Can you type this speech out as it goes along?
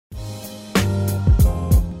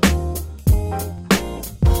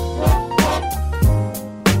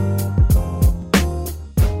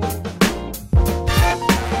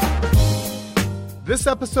This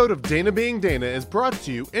episode of Dana Being Dana is brought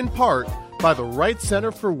to you in part by the Wright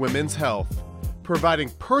Center for Women's Health, providing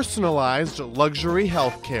personalized luxury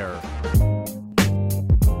health care.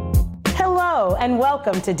 Hello, and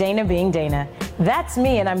welcome to Dana Being Dana. That's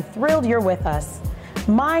me, and I'm thrilled you're with us.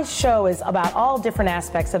 My show is about all different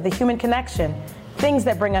aspects of the human connection, things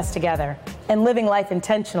that bring us together, and living life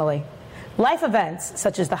intentionally. Life events,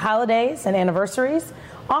 such as the holidays and anniversaries,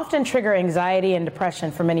 often trigger anxiety and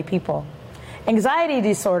depression for many people. Anxiety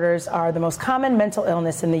disorders are the most common mental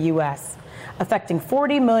illness in the U.S., affecting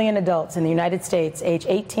 40 million adults in the United States age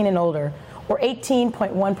 18 and older, or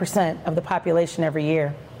 18.1% of the population every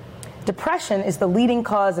year. Depression is the leading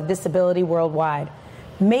cause of disability worldwide.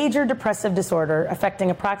 Major depressive disorder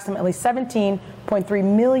affecting approximately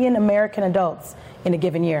 17.3 million American adults in a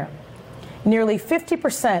given year. Nearly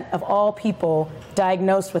 50% of all people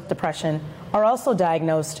diagnosed with depression are also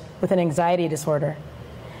diagnosed with an anxiety disorder.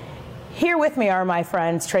 Here with me are my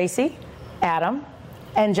friends Tracy, Adam,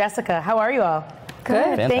 and Jessica. How are you all? Good.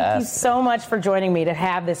 Fantastic. Thank you so much for joining me to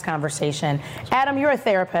have this conversation. Adam, you're a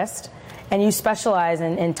therapist, and you specialize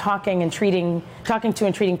in talking to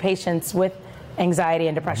and treating patients with anxiety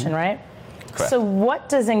and depression, right? Correct. So what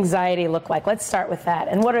does anxiety look like? Let's start with that.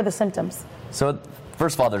 And what are the symptoms? So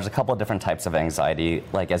first of all, there's a couple of different types of anxiety,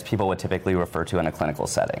 like as people would typically refer to in a clinical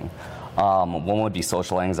setting. One would be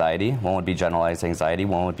social anxiety, one would be generalized anxiety,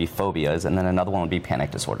 one would be phobias, and then another one would be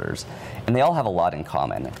panic disorders. And they all have a lot in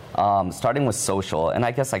common. Starting with social, and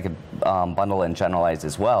I guess I could bundle in generalized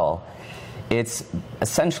as well, it's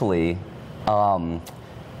essentially a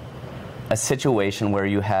situation where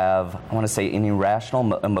you have, I want to say, an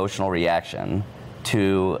irrational emotional reaction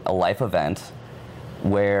to a life event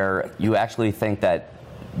where you actually think that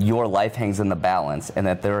your life hangs in the balance and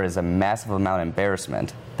that there is a massive amount of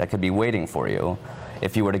embarrassment that could be waiting for you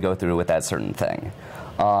if you were to go through with that certain thing.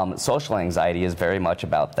 Social anxiety is very much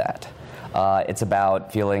about that. It's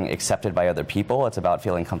about feeling accepted by other people. It's about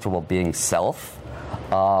feeling comfortable being self.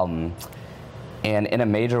 And in a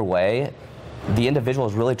major way, the individual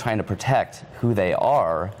is really trying to protect who they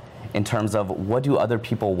are in terms of what do other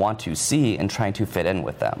people want to see and trying to fit in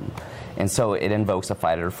with them. And so it invokes a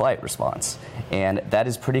fight or flight response. And that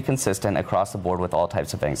is pretty consistent across the board with all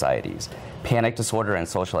types of anxieties. Panic disorder and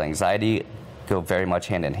social anxiety go very much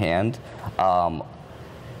hand in hand.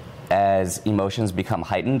 As emotions become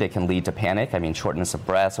heightened, it can lead to panic. I mean, shortness of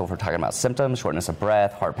breath. So if we're talking about symptoms, shortness of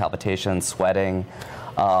breath, heart palpitations, sweating.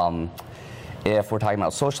 If we're talking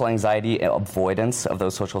about social anxiety, avoidance of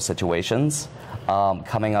those social situations,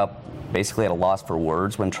 coming up basically at a loss for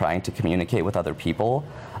words when trying to communicate with other people.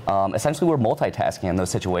 Essentially, we're multitasking in those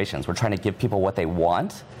situations. We're trying to give people what they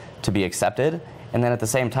want to be accepted, and then at the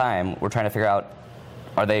same time, we're trying to figure out,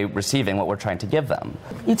 are they receiving what we're trying to give them?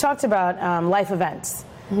 You talked about life events,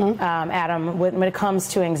 Adam, when it comes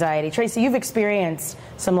to anxiety. Tracy, you've experienced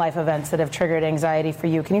some life events that have triggered anxiety for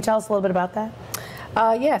you. Can you tell us a little bit about that?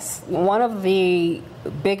 Yes. One of the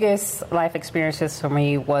biggest life experiences for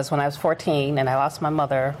me was when I was 14 and I lost my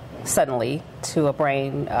mother suddenly to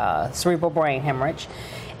a cerebral brain hemorrhage.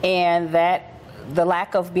 And the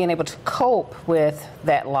lack of being able to cope with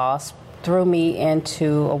that loss threw me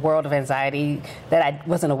into a world of anxiety that I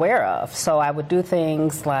wasn't aware of. So I would do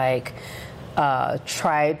things like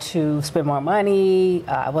try to spend more money.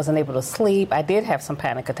 I wasn't able to sleep. I did have some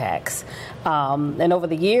panic attacks. And over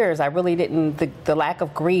the years, I really the lack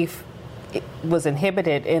of grief was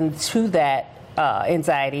inhibited into that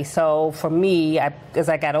anxiety. So for me, as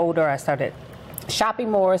I got older, I started shopping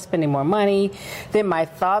more, spending more money. Then my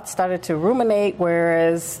thoughts started to ruminate,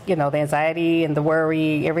 whereas, the anxiety and the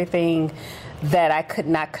worry, everything that I could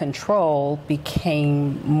not control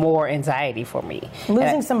became more anxiety for me.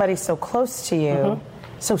 Losing somebody so close to you,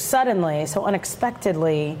 so suddenly, so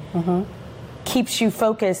unexpectedly, keeps you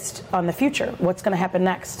focused on the future. What's going to happen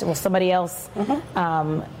next? Will somebody else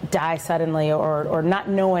die suddenly, or not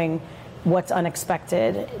knowing what's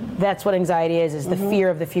unexpected? That's what anxiety is the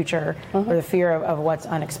fear of the future, or the fear of what's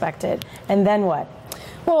unexpected. And then what?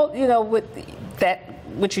 Well, with that,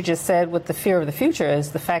 what you just said with the fear of the future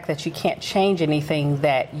is the fact that you can't change anything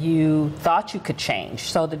that you thought you could change.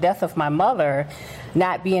 So the death of my mother,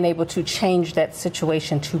 not being able to change that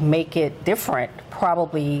situation to make it different,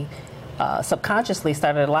 probably subconsciously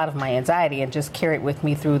started a lot of my anxiety and just carried with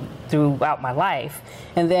me throughout my life.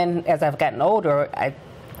 And then as I've gotten older, I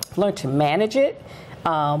learned to manage it,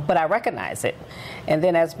 but I recognize it. And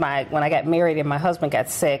then when I got married and my husband got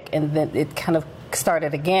sick, and then it kind of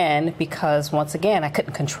started again because once again I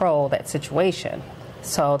couldn't control that situation.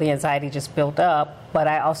 So the anxiety just built up, but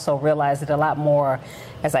I also realized it a lot more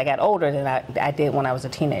as I got older than I did when I was a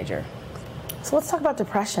teenager. So let's talk about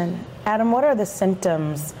depression. Adam, what are the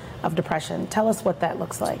symptoms of depression? Tell us what that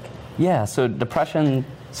looks like. Yeah, so depression,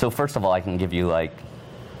 so first of all, I can give you like,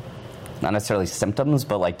 not necessarily symptoms,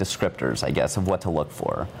 but like descriptors, I guess, of what to look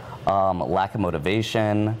for. Lack of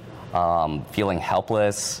motivation, feeling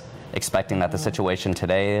helpless, expecting that the situation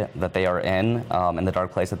today that they are in the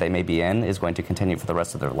dark place that they may be in, is going to continue for the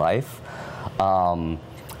rest of their life.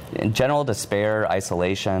 In general, despair,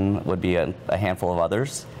 isolation would be a handful of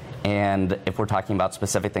others. And if we're talking about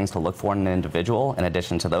specific things to look for in an individual, in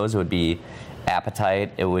addition to those, it would be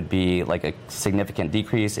appetite, it would be like a significant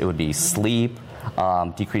decrease, it would be sleep,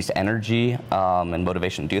 decreased energy and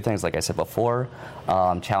motivation to do things, like I said before,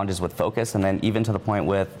 challenges with focus, and then even to the point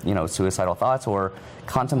with, suicidal thoughts or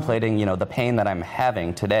contemplating, the pain that I'm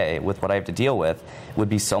having today with what I have to deal with would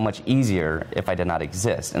be so much easier if I did not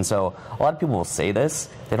exist. And so a lot of people will say this,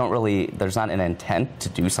 there's not an intent to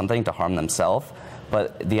do something to harm themselves,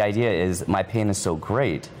 but the idea is my pain is so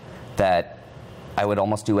great that I would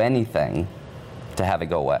almost do anything to have it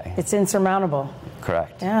go away. It's insurmountable.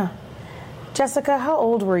 Correct. Yeah. Jessica, how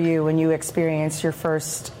old were you when you experienced your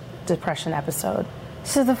first depression episode?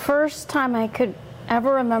 So the first time I could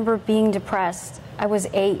ever remember being depressed, I was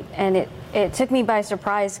 8, and it took me by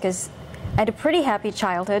surprise because I had a pretty happy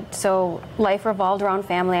childhood, so life revolved around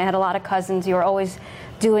family. I had a lot of cousins. You were always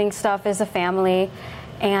doing stuff as a family.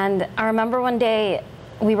 And I remember one day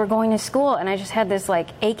we were going to school, and I just had this like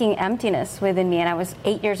aching emptiness within me, and I was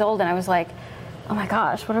 8 years old, and I was like, oh my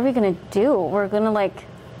gosh, what are we going to do? We're going to like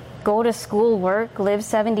go to school, work, live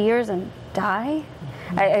 70 years, and die?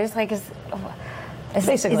 I was like, is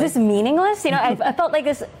this meaningless? I felt like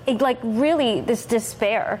this, this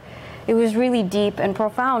despair. It was really deep and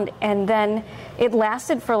profound, and then it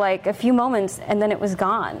lasted for like a few moments, and then it was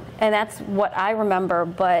gone. And that's what I remember.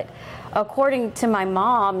 But according to my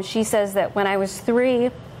mom, she says that when I was 3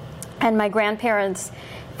 and my grandparents,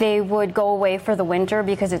 they would go away for the winter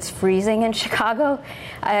because it's freezing in Chicago,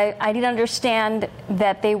 I didn't understand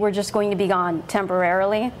that they were just going to be gone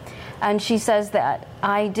temporarily. And she says that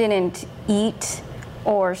I didn't eat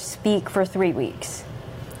or speak for 3 weeks.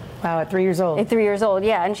 Wow, at 3 years old? At 3 years old,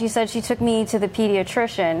 yeah. And she said she took me to the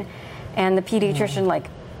pediatrician, and the pediatrician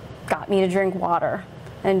got me to drink water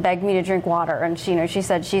and begged me to drink water. And she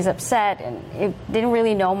said she's upset, and it didn't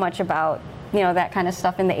really know much about that kind of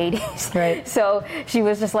stuff in the 80s. Right. So she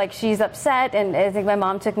was just like, she's upset, and I think my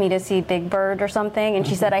mom took me to see Big Bird or something, and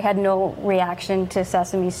she said I had no reaction to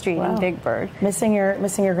Sesame Street and Big Bird. Missing your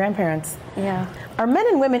grandparents. Yeah. Are men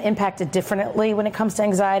and women impacted differently when it comes to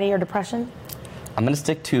anxiety or depression? I'm going to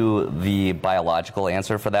stick to the biological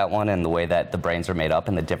answer for that one and the way that the brains are made up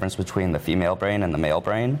and the difference between the female brain and the male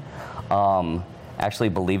brain. Actually,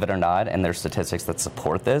 believe it or not, and there's statistics that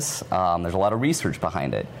support this, there's a lot of research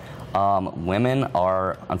behind it. Women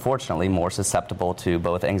are, unfortunately, more susceptible to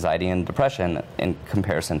both anxiety and depression in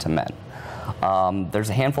comparison to men. There's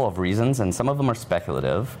a handful of reasons, and some of them are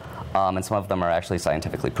speculative, and some of them are actually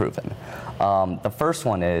scientifically proven. The first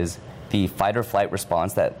one is the fight or flight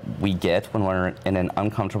response that we get when we're in an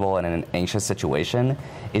uncomfortable and an anxious situation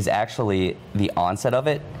is actually, the onset of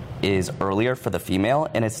it is earlier for the female,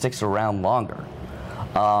 and it sticks around longer.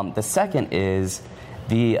 The second is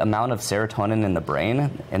the amount of serotonin in the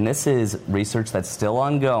brain, and this is research that's still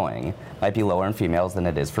ongoing, might be lower in females than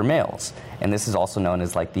it is for males. And this is also known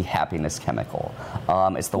as like the happiness chemical.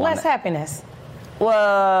 It's the Less happiness.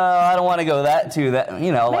 Well, I don't want to go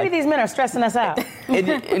Maybe these men are stressing us out.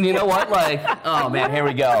 And you know what? Oh man, here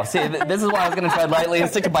we go. See, this is why I was going to tread lightly and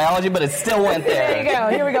stick to biology, but it still went there. There you go.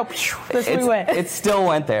 Here we go. We went. It still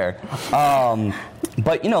went there.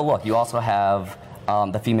 But look, you also have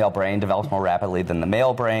the female brain develops more rapidly than the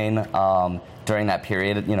male brain. During that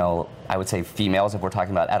period, I would say females, if we're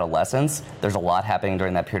talking about adolescence, there's a lot happening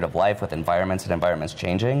during that period of life with environments and environments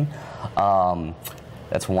changing.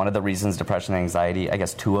 That's one of the reasons depression and anxiety, I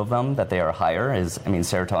guess 2 of them, that they are higher is,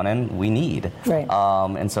 serotonin we need. Right.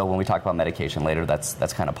 And so when we talk about medication later,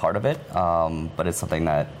 that's kind of part of it. But it's something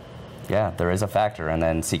that, there is a factor, and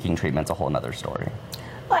then seeking treatment's a whole other story.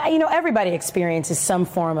 Well, everybody experiences some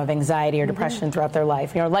form of anxiety or depression throughout their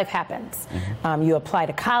life. Life happens. You apply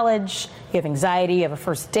to college, you have anxiety, you have a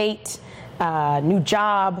first date, new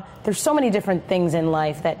job. There's so many different things in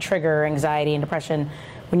life that trigger anxiety and depression.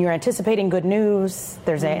 When you're anticipating good news,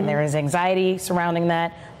 there is anxiety surrounding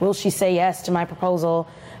that. Will she say yes to my proposal?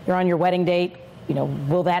 You're on your wedding date.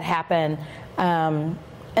 Will that happen? And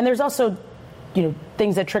there's also,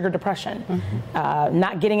 things that trigger depression.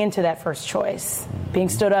 Not getting into that first choice, being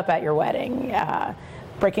stood up at your wedding,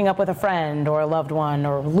 breaking up with a friend or a loved one,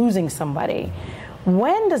 or losing somebody.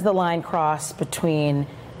 When does the line cross between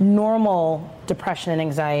normal depression and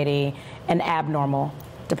anxiety and abnormal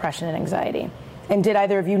depression and anxiety? And did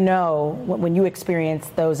either of you know when you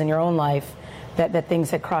experienced those in your own life that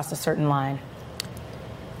things had crossed a certain line?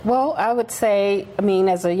 Well, I would say, I mean,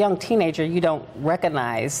 as a young teenager, you don't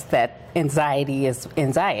recognize that anxiety is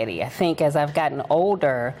anxiety. I think as I've gotten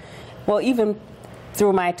older, well, even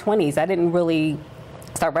through my 20s, I didn't really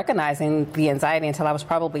start recognizing the anxiety until I was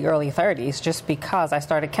probably early 30s, just because I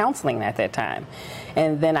started counseling at that time.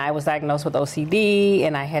 And then I was diagnosed with OCD,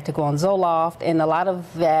 and I had to go on Zoloft, and a lot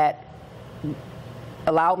of that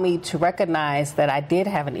allowed me to recognize that I did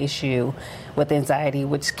have an issue with anxiety,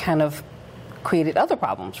 which kind of created other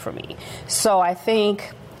problems for me. So I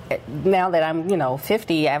think now that I'm,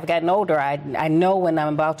 50, I've gotten older, I know when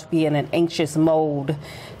I'm about to be in an anxious mode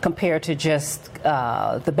compared to just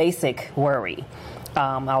the basic worry.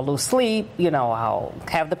 I'll lose sleep, I'll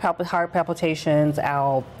have the heart palpitations,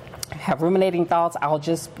 I'll have ruminating thoughts, I'll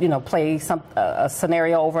just, play a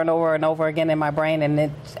scenario over and over and over again in my brain, and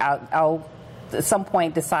then I'll at some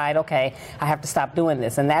point decide, okay, I have to stop doing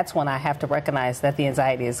this. And that's when I have to recognize that the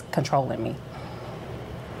anxiety is controlling me.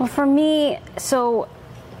 Well, for me, so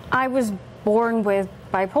I was born with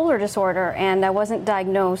bipolar disorder, and I wasn't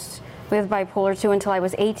diagnosed with bipolar 2 until I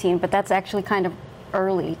was 18, but that's actually kind of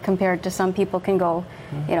early compared to some people can go,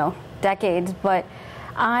 decades. But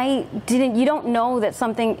you don't know that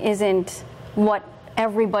something isn't what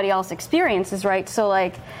everybody else experiences, right? So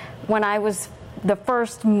like when I was, the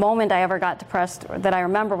first moment I ever got depressed that I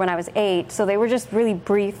remember when I was 8, so they were just really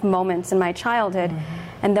brief moments in my childhood.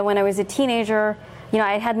 And then when I was a teenager,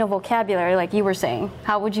 I had no vocabulary, like you were saying.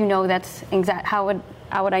 How would you know that's anxiety? How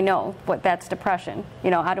would I know what that's depression?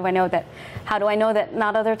 How do I know that? How do I know that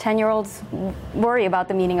not other 10-year-olds worry about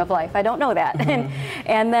the meaning of life? I don't know that.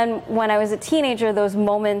 And then when I was a teenager, those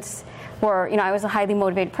moments where I was a highly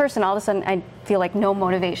motivated person, all of a sudden I'd feel like no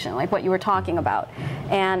motivation, like what you were talking about.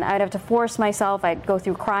 And I'd have to force myself. I'd go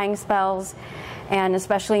through crying spells, and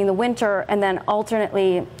especially in the winter. And then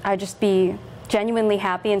alternately, I'd just be genuinely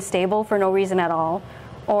happy and stable for no reason at all.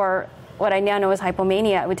 Or what I now know is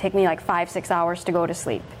hypomania. It would take me like 5-6 hours to go to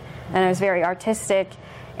sleep. And I was very artistic,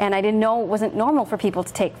 and I didn't know it wasn't normal for people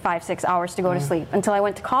to take 5-6 hours to go to sleep until I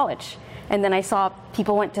went to college. And then I saw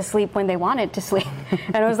people went to sleep when they wanted to sleep.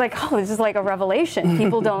 And I was like, oh, this is like a revelation.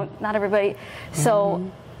 People don't, not everybody. So,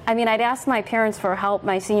 I'd asked my parents for help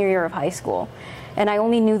my senior year of high school, and I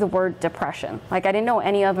only knew the word depression. Like, I didn't know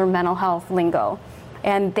any other mental health lingo.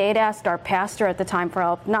 And they'd asked our pastor at the time for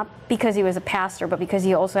help, not because he was a pastor, but because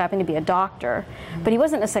he also happened to be a doctor. But he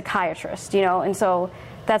wasn't a psychiatrist, and so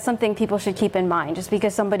that's something people should keep in mind. Just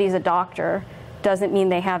because somebody's a doctor doesn't mean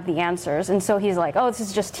they have the answers. And so he's like, oh, this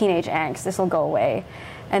is just teenage angst, this will go away.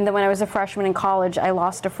 And then when I was a freshman in college, I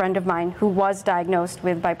lost a friend of mine who was diagnosed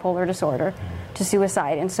with bipolar disorder to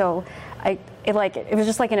suicide. And so it was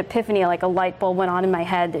just like an epiphany, like a light bulb went on in my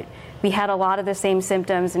head. We had a lot of the same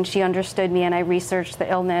symptoms, and she understood me, and I researched the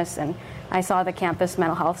illness, and I saw the campus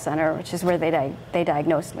mental health center, which is where they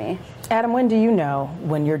diagnosed me. Adam, when do you know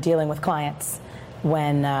when you're dealing with clients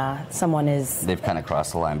when someone is... They've kind of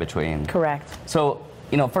crossed the line between... Correct. So,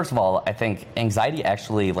 first of all, I think anxiety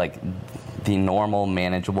actually, like the normal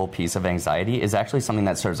manageable piece of anxiety, is actually something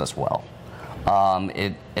that serves us well.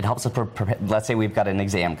 It helps us prepare. Let's say we've got an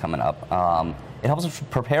exam coming up. It helps us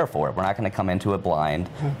prepare for it. We're not going to come into it blind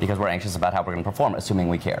because we're anxious about how we're going to perform, assuming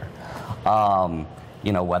we care.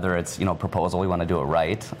 Whether it's proposal, we want to do it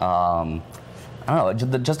right. I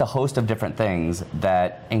don't know, just a host of different things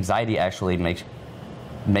that anxiety actually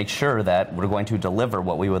makes sure that we're going to deliver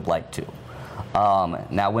what we would like to.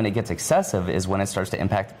 Now, when it gets excessive is when it starts to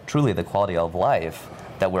impact truly the quality of life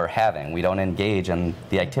that we're having. We don't engage in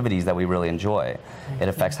the activities that we really enjoy. It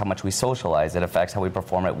affects how much we socialize. It affects how we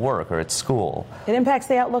perform at work or at school. It impacts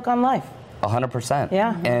the outlook on life. 100%.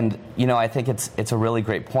 Yeah. And, I think it's a really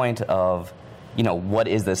great point of, what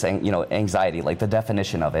is this, anxiety, like the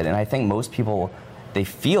definition of it. And I think most people, they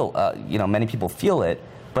feel, many people feel it,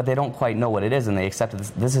 but they don't quite know what it is, and they accept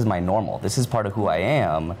it. This is my normal. This is part of who I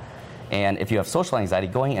am. And if you have social anxiety,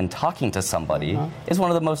 going and talking to somebody is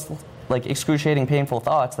one of the most excruciating, painful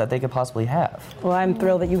thoughts that they could possibly have. Well, I'm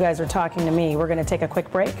thrilled that you guys are talking to me. We're going to take a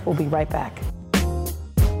quick break. We'll be right back.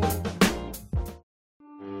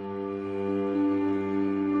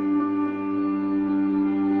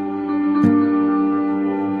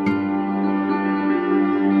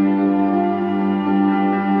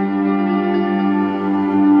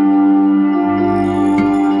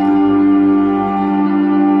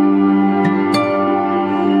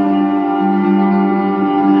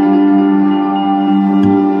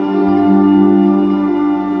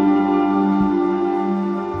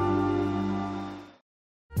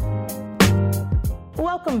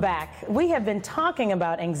 have been talking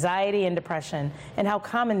about anxiety and depression and how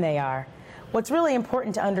common they are. What's really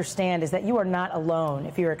important to understand is that you are not alone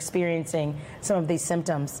if you're experiencing some of these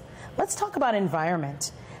symptoms. Let's talk about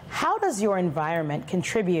environment. How does your environment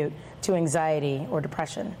contribute to anxiety or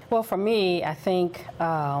depression? Well, for me, I think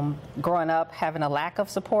growing up, having a lack of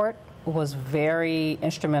support was very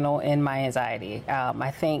instrumental in my anxiety.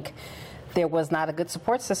 I think there was not a good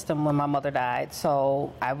support system when my mother died,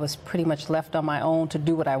 so I was pretty much left on my own to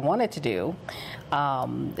do what I wanted to do.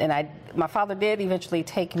 My father did eventually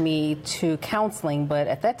take me to counseling, but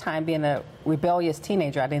at that time, being a rebellious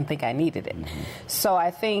teenager, I didn't think I needed it. So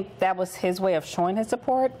I think that was his way of showing his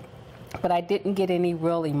support, but I didn't get any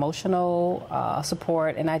real emotional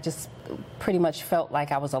support, and I just pretty much felt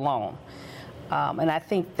like I was alone. And I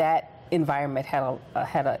think that environment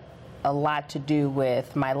had a lot to do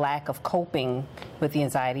with my lack of coping with the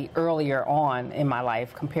anxiety earlier on in my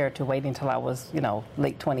life compared to waiting until I was,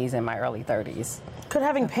 late 20s and my early 30s. Could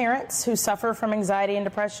having parents who suffer from anxiety and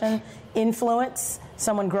depression influence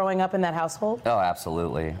someone growing up in that household? Oh,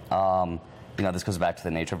 absolutely. This goes back to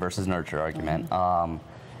the nature versus nurture argument. And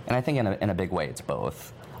I think in a big way it's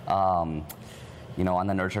both. On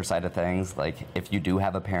the nurture side of things, like if you do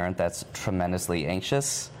have a parent that's tremendously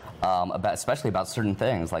anxious, especially about certain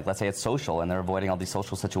things, like let's say it's social and they're avoiding all these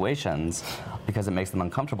social situations because it makes them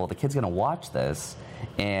uncomfortable, the kid's going to watch this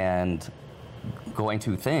and going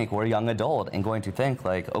to think, we're a young adult, and going to think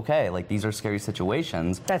like, okay, like these are scary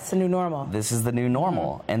situations. That's the new normal. This is the new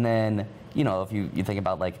normal. And then, if you think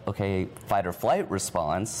about like, okay, fight or flight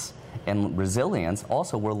response and resilience,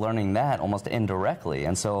 also we're learning that almost indirectly.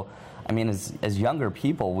 And so, as younger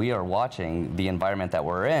people, we are watching the environment that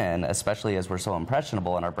we're in, especially as we're so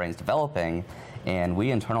impressionable and our brain's developing, and we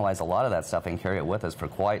internalize a lot of that stuff and carry it with us for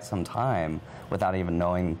quite some time without even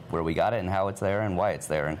knowing where we got it and how it's there and why it's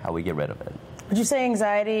there and how we get rid of it. Would you say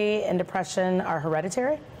anxiety and depression are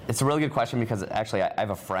hereditary? It's a really good question because actually I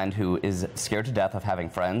have a friend who is scared to death of having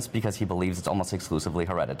friends because he believes it's almost exclusively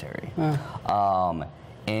hereditary.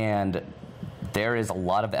 And there is a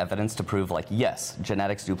lot of evidence to prove, like, yes,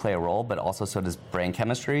 genetics do play a role, but also so does brain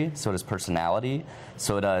chemistry, so does personality,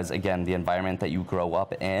 so does, again, the environment that you grow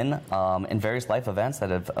up in, and various life events that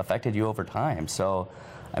have affected you over time. So,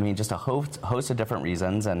 just a host of different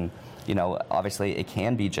reasons, and, obviously it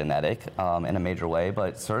can be genetic in a major way,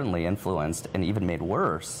 but certainly influenced and even made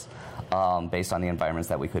worse based on the environments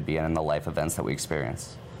that we could be in and the life events that we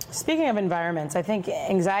experience. Speaking of environments, I think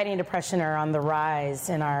anxiety and depression are on the rise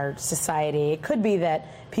in our society. It could be that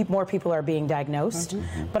more people are being diagnosed,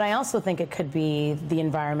 but I also think it could be the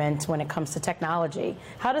environment when it comes to technology.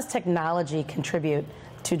 How does technology contribute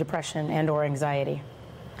to depression and or anxiety?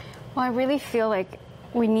 Well, I really feel like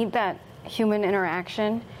we need that human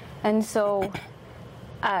interaction. And so,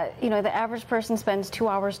 the average person spends 2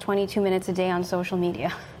 hours, 22 minutes a day on social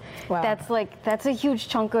media. Wow. That's a huge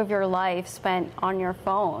chunk of your life spent on your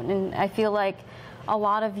phone. And I feel like a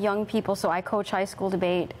lot of young people, so I coach high school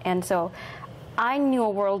debate, and so I knew a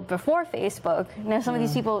world before Facebook. Now some of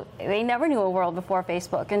these people, they never knew a world before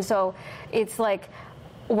Facebook. And so it's like,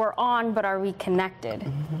 we're on, but are we connected?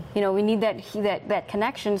 We need that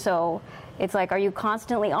connection. So it's like, are you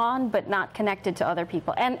constantly on, but not connected to other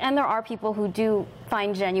people? And there are people who do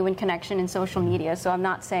find genuine connection in social media. So I'm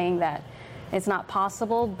not saying that it's not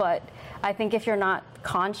possible, but I think if you're not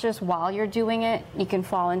conscious while you're doing it, you can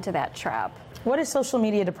fall into that trap. What is social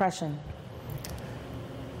media depression?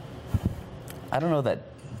 I don't know that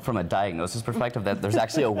from a diagnosis perspective that there's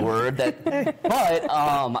actually a word that, but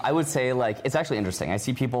I would say like it's actually interesting. I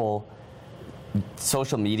see people,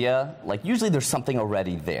 social media, like usually there's something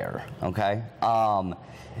already there, okay?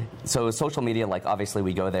 So social media, like obviously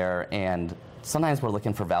we go there and sometimes we're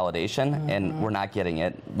looking for validation and we're not getting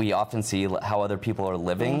it. We often see how other people are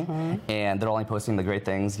living and they're only posting the great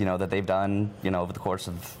things, that they've done, over the course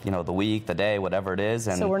of, the week, the day, whatever it is.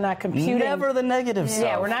 And so we're not computing. Never the negative stuff.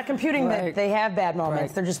 Yeah, we're not computing that they have bad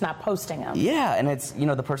moments. They're just not posting them. Yeah, and it's,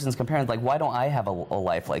 the person's comparing, like, why don't I have a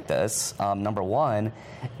life like this, number one.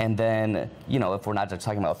 And then, if we're not just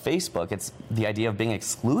talking about Facebook, it's the idea of being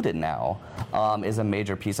excluded now is a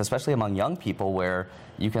major piece, especially among young people where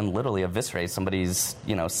you can literally eviscerate somebody's,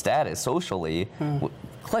 status socially.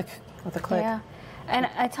 Click. With a click. Yeah. And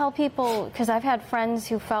I tell people, because I've had friends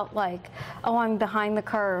who felt like, oh, I'm behind the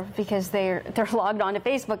curve because they're logged on to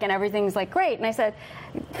Facebook and everything's like great. And I said,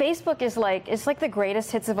 Facebook is it's like the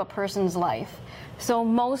greatest hits of a person's life. So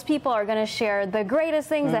most people are going to share the greatest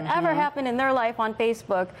things that ever happened in their life on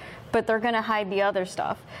Facebook, but they're going to hide the other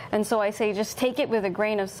stuff. And so I say, just take it with a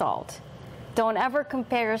grain of salt. Don't ever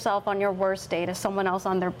compare yourself on your worst day to someone else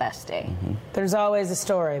on their best day. There's always a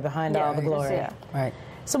story behind all the glory. Right.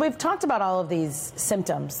 So we've talked about all of these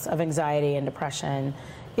symptoms of anxiety and depression.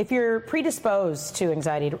 If you're predisposed to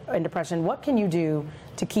anxiety and depression, what can you do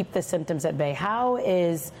to keep the symptoms at bay? How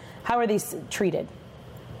are these treated?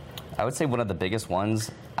 I would say one of the biggest ones,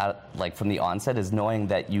 like from the onset, is knowing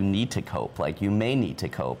that you need to cope. Like, you may need to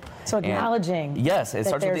cope. So acknowledging. Yes, it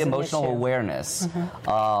starts with the emotional issue. awareness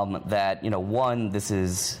that, one, this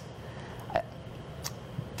is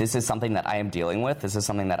something that I am dealing with. This is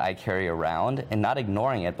something that I carry around, and not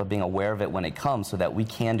ignoring it, but being aware of it when it comes, so that we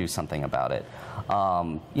can do something about it.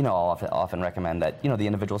 I'll often recommend that the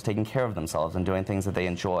individual's taking care of themselves and doing things that they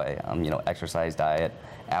enjoy. Exercise, diet,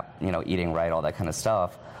 eating right, all that kind of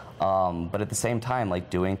stuff. But at the same time, like,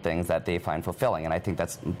 doing things that they find fulfilling, and I think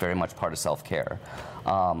that's very much part of self-care.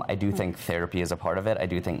 I do think therapy is a part of it. I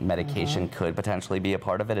do think medication could potentially be a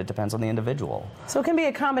part of it. It depends on the individual. So it can be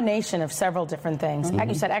a combination of several different things. Like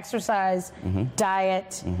you said, exercise,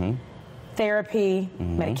 diet, therapy,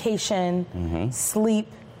 medication, sleep.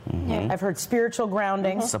 I've heard spiritual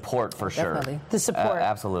grounding. Support, for sure. Definitely. The support.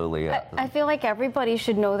 Absolutely. I feel like everybody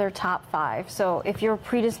should know their top 5. So if you're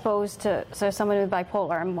predisposed to, someone with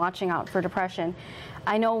bipolar, I'm watching out for depression.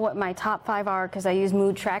 I know what my top 5 are because I use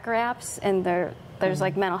mood tracker apps, and there's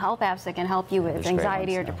like mental health apps that can help you with There's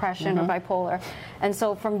anxiety great ones, or depression or bipolar. And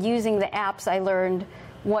so from using the apps, I learned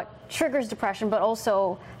what triggers depression, but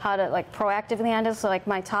also how to like proactively handle. So like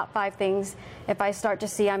my top 5 things, if I start to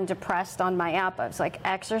see I'm depressed on my app, it's like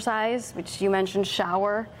exercise, which you mentioned,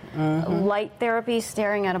 shower, light therapy,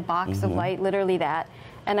 staring at a box of light, literally that.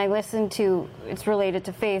 And I listen to, it's related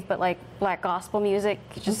to faith, but like black gospel music,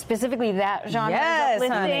 just specifically that genre. Yes,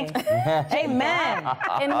 honey. Amen.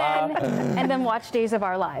 And then watch Days of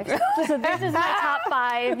Our Lives. So this is my top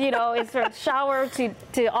 5. It's from shower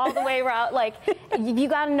to all the way around. Like, you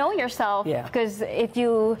got to know yourself, because if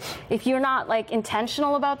you're not like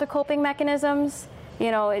intentional about the coping mechanisms,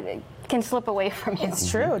 it can slip away from you.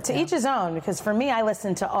 It's true. To each his own, because for me, I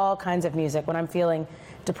listen to all kinds of music when I'm feeling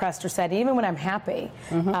depressed or sad, even when I'm happy.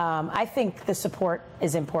 I think the support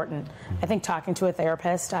is important. I think talking to a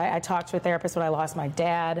therapist, I talked to a therapist when I lost my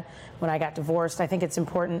dad, when I got divorced. I think it's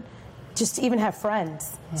important just to even have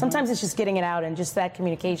friends. Sometimes it's just getting it out and just that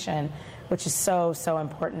communication, which is so, so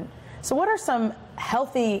important. So what are some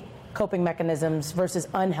healthy coping mechanisms versus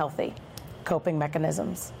unhealthy coping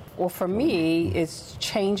mechanisms? Well, for me, it's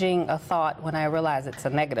changing a thought when I realize it's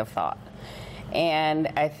a negative thought. And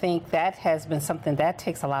I think that has been something that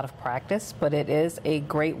takes a lot of practice, but it is a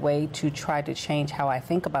great way to try to change how I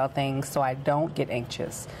think about things so I don't get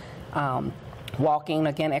anxious. Walking,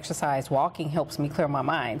 again, exercise, walking helps me clear my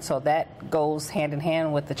mind. So that goes hand in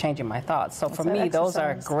hand with the changing my thoughts. So for me, those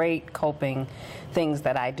are great coping things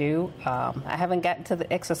that I do. I haven't gotten to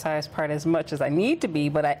the exercise part as much as I need to be,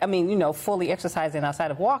 but I mean, fully exercising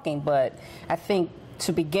outside of walking. But I think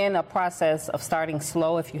to begin a process of starting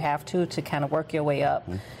slow, if you have to kind of work your way up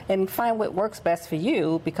and find what works best for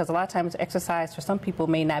you, because a lot of times exercise for some people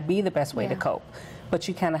may not be the best way to cope, but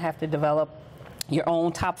you kind of have to develop your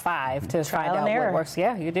own top 5 to find out what works.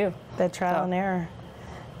 Yeah, you do. The trial and error.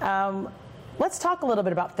 Let's talk a little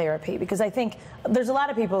bit about therapy, because I think there's a lot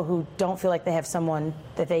of people who don't feel like they have someone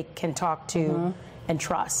that they can talk to and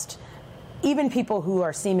trust. Even people who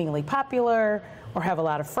are seemingly popular or have a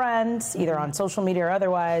lot of friends, either on social media or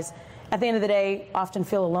otherwise, at the end of the day, often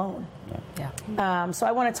feel alone. So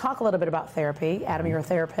I want to talk a little bit about therapy. Adam, you're a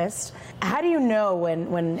therapist. How do you know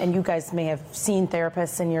when and you guys may have seen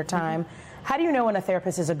therapists in your time, how do you know when a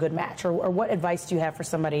therapist is a good match, or what advice do you have for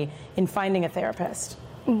somebody in finding a therapist?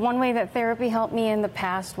 One way that therapy helped me in the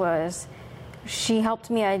past was she helped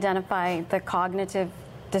me identify the cognitive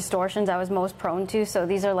distortions I was most prone to. So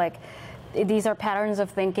these are patterns of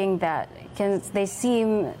thinking that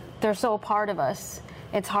they're so a part of us.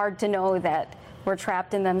 It's hard to know that we're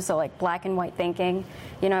trapped in them. So like black and white thinking,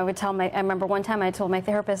 I remember one time I told my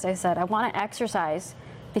therapist, I said, I want to exercise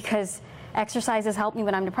because exercise has helped me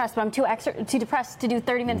when I'm depressed, but I'm too depressed to do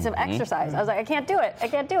 30 minutes of exercise. I was like, I can't do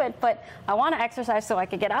it, but I want to exercise so I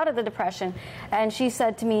could get out of the depression. And she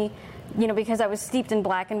said to me, because I was steeped in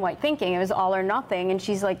black and white thinking, it was all or nothing, and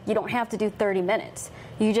she's like, you don't have to do 30 minutes.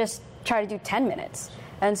 You just try to do 10 minutes.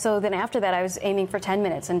 And so then after that, I was aiming for 10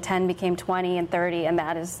 minutes, and 10 became 20 and 30, and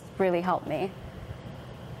that has really helped me.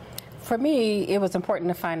 For me, it was important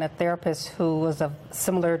to find a therapist who was of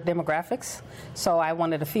similar demographics. So I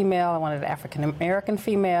wanted a female, I wanted an African American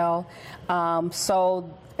female.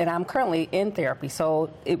 And I'm currently in therapy,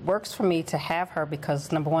 so it works for me to have her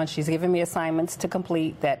because, number one, she's giving me assignments to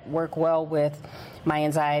complete that work well with my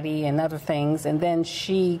anxiety and other things, and then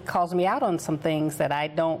she calls me out on some things that I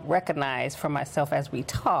don't recognize for myself as we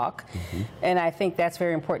talk. And I think that's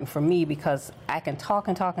very important for me because I can talk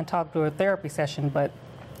and talk and talk through a therapy session, but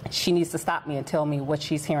she needs to stop me and tell me what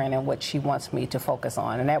she's hearing and what she wants me to focus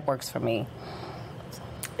on, and that works for me.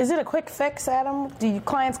 Is it a quick fix, Adam? Do your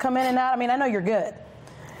clients come in and out? I mean, I know you're good.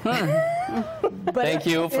 But thank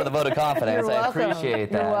you for the vote of confidence. I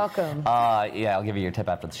appreciate that. You're welcome. Yeah, I'll give you your tip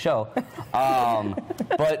after the show.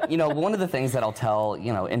 But one of the things that I'll tell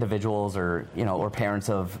individuals or or parents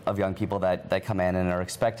of young people that come in and are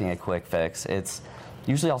expecting a quick fix, it's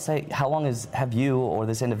usually I'll say, how long have you or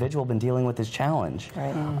this individual been dealing with this challenge?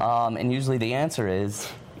 Right. And usually the answer is,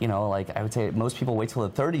 like I would say, most people wait till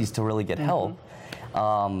the 30s to really get help.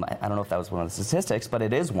 I don't know if that was one of the statistics, but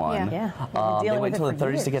it is one. Yeah. They wait until the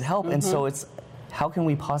 30s to get help. And so it's, how can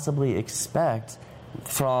we possibly expect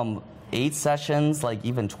from 8 sessions, like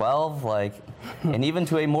even 12, and even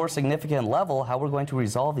to a more significant level, how we're going to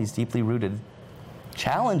resolve these deeply rooted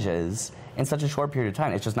challenges in such a short period of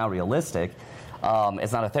time? It's just not realistic.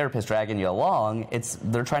 It's not a therapist dragging you along.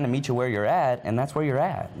 They're trying to meet you where you're at, and that's where you're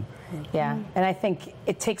at. Yeah, and I think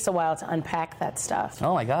it takes a while to unpack that stuff.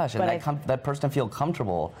 Oh my gosh, and that person to feel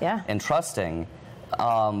comfortable and trusting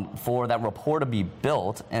for that rapport to be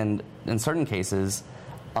built. And in certain cases,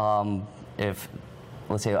 if,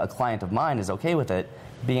 let's say, a client of mine is okay with it,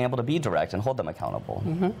 being able to be direct and hold them accountable.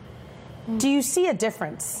 Do you see a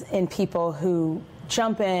difference in people who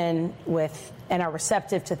jump in with and are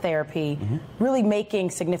receptive to therapy, really making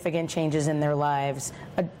significant changes in their lives,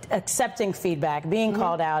 accepting feedback, being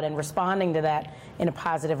called out and responding to that in a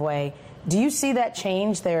positive way? Do you see that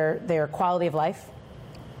change their quality of life?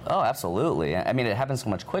 Oh, absolutely. I mean, it happens so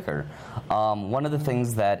much quicker. One of the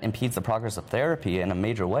things that impedes the progress of therapy in a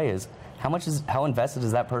major way is how invested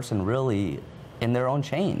is that person really in their own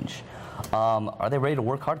change? Are they ready to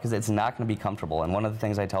work hard? Because it's not going to be comfortable. And one of the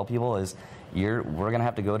things I tell people is, we're going to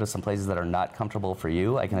have to go to some places that are not comfortable for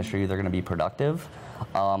you. I can assure you they're going to be productive.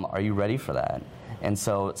 Are you ready for that? And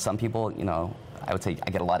so some people, I would say I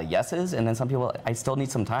get a lot of yeses, and then some people, I still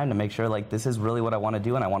need some time to make sure, this is really what I want to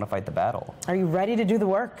do, and I want to fight the battle. Are you ready to do the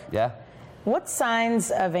work? Yeah. What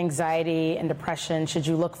signs of anxiety and depression should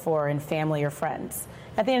you look for in family or friends?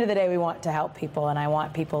 At the end of the day, we want to help people, and I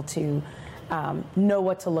want people to know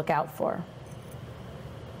what to look out for.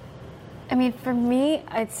 I mean, for me,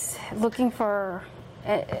 it's looking for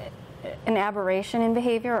an aberration in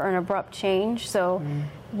behavior or an abrupt change. So,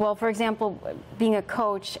 well, for example, being a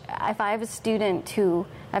coach, if I have a student who,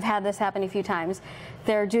 I've had this happen a few times,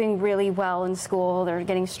 they're doing really well in school, they're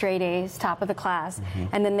getting straight A's, top of the class,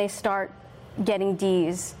 and then they start getting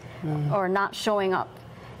D's or not showing up.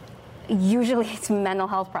 Usually it's a mental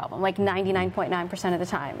health problem, like 99.9% of the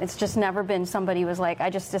time. It's just never been somebody was like, I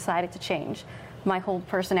just decided to change my whole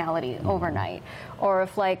personality overnight. Or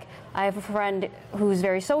if I have a friend who's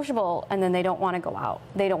very sociable and then they don't want to go out.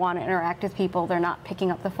 They don't want to interact with people. They're not picking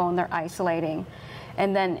up the phone. They're isolating.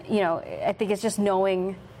 And then, I think it's just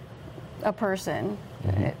knowing a person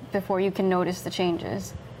before you can notice the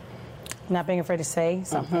changes. Not being afraid to say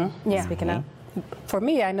something. Speaking up. For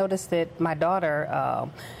me, I noticed that my daughter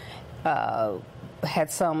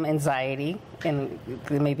had some anxiety, and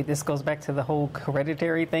maybe this goes back to the whole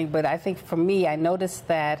hereditary thing, but I think for me, I noticed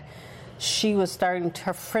that she was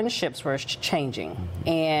her friendships were changing,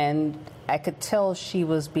 and I could tell she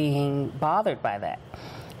was being bothered by that.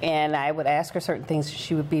 And I would ask her certain things,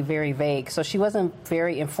 she would be very vague. So she wasn't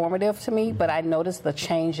very informative to me, but I noticed the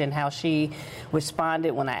change in how she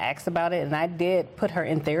responded when I asked about it, and I did put her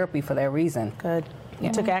in therapy for that reason. Good.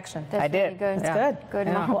 You took action. That's I did. Really good. That's good. Good.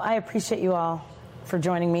 Well, I appreciate you all for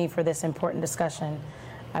joining me for this important discussion.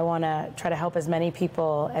 I want to try to help as many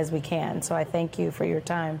people as we can, so I thank you for your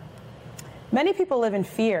time. Many people live in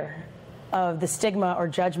fear of the stigma or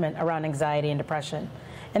judgment around anxiety and depression,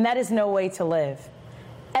 and that is no way to live.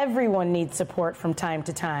 Everyone needs support from time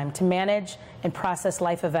to time to manage and process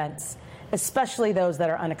life events, especially those that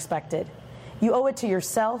are unexpected. You owe it to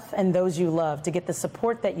yourself and those you love to get the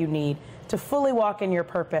support that you need to fully walk in your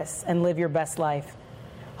purpose and live your best life.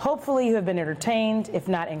 Hopefully you have been entertained, if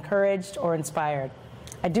not encouraged or inspired.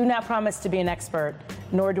 I do not promise to be an expert,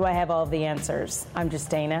 nor do I have all of the answers. I'm just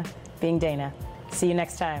Dana, being Dana. See you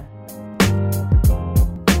next time.